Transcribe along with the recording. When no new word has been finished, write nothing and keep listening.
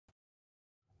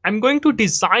I'm going to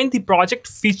design the project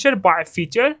feature by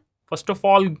feature. First of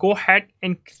all, go ahead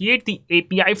and create the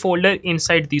API folder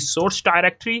inside the source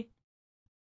directory.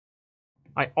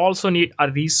 I also need a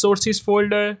resources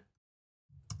folder.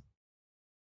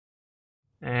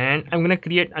 And I'm going to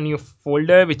create a new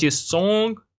folder which is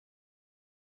song.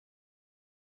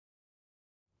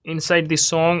 Inside the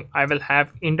song, I will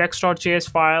have index.js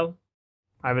file.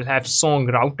 I will have song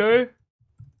router,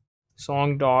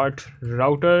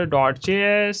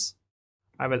 song.router.js.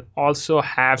 I will also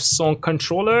have song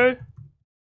controller.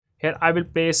 Here I will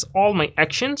place all my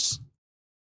actions.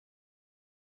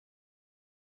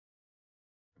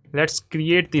 Let's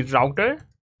create the router.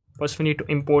 First, we need to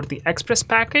import the Express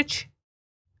package.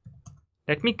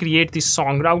 Let me create the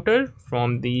song router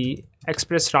from the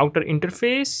Express router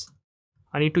interface.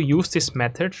 I need to use this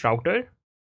method router.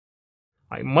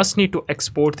 I must need to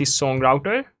export the song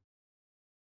router.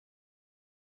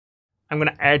 I'm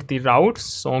going to add the route,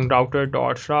 song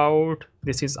router.route.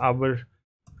 This is our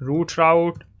root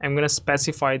route. I'm going to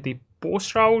specify the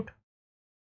post route.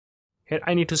 Here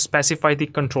I need to specify the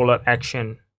controller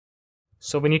action.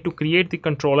 So we need to create the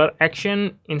controller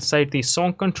action inside the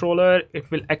song controller. It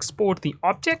will export the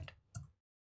object.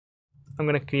 I'm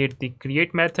going to create the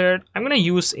create method. I'm going to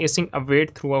use async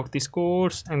await throughout this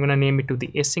course. I'm going to name it to the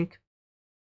async.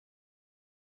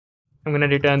 I'm going to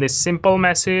return this simple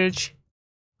message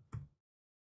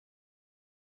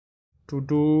to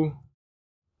do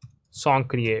song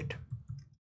create.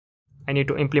 I need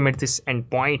to implement this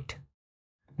endpoint.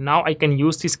 Now I can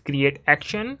use this create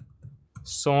action,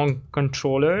 song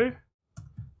controller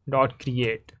dot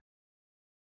create.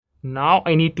 Now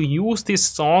I need to use this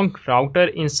song router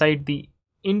inside the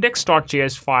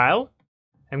index.js file.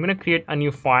 I'm going to create a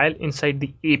new file inside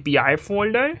the API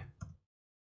folder.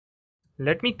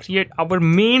 Let me create our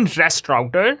main REST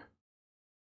router.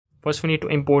 First, we need to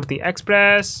import the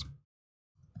Express.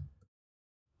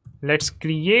 Let's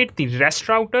create the REST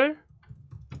router.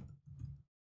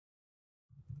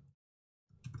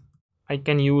 I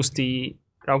can use the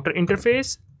router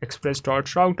interface,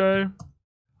 express.router.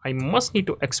 I must need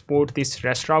to export this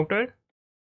REST router.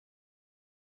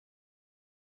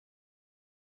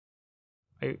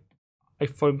 I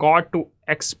forgot to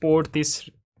export this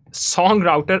song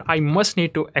router. I must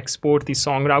need to export the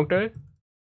song router.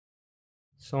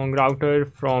 Song router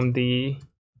from the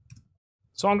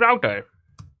song router.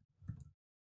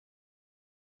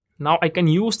 Now I can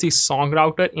use this song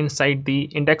router inside the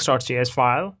index.js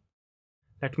file.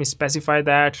 Let me specify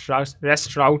that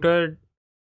REST router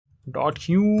dot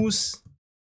use.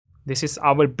 This is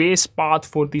our base path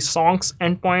for the songs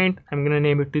endpoint. I'm going to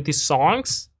name it to the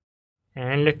songs.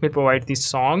 And let me provide the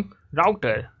song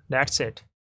router. That's it.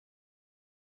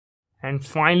 And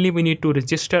finally, we need to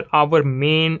register our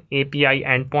main API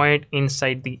endpoint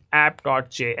inside the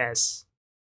app.js.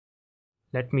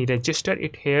 Let me register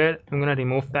it here. I'm going to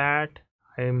remove that.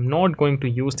 I am not going to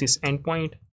use this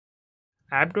endpoint.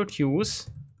 App.use.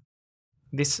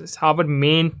 This is our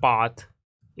main path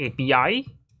API.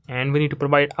 And we need to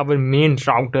provide our main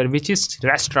router, which is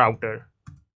REST router.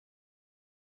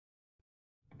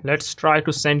 Let's try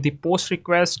to send the post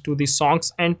request to the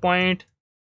songs endpoint.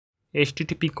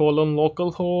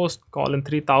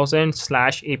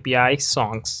 http://localhost:3000/API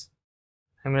songs.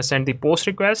 I'm going to send the post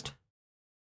request.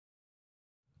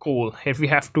 Cool. Here we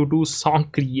have to do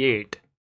song create.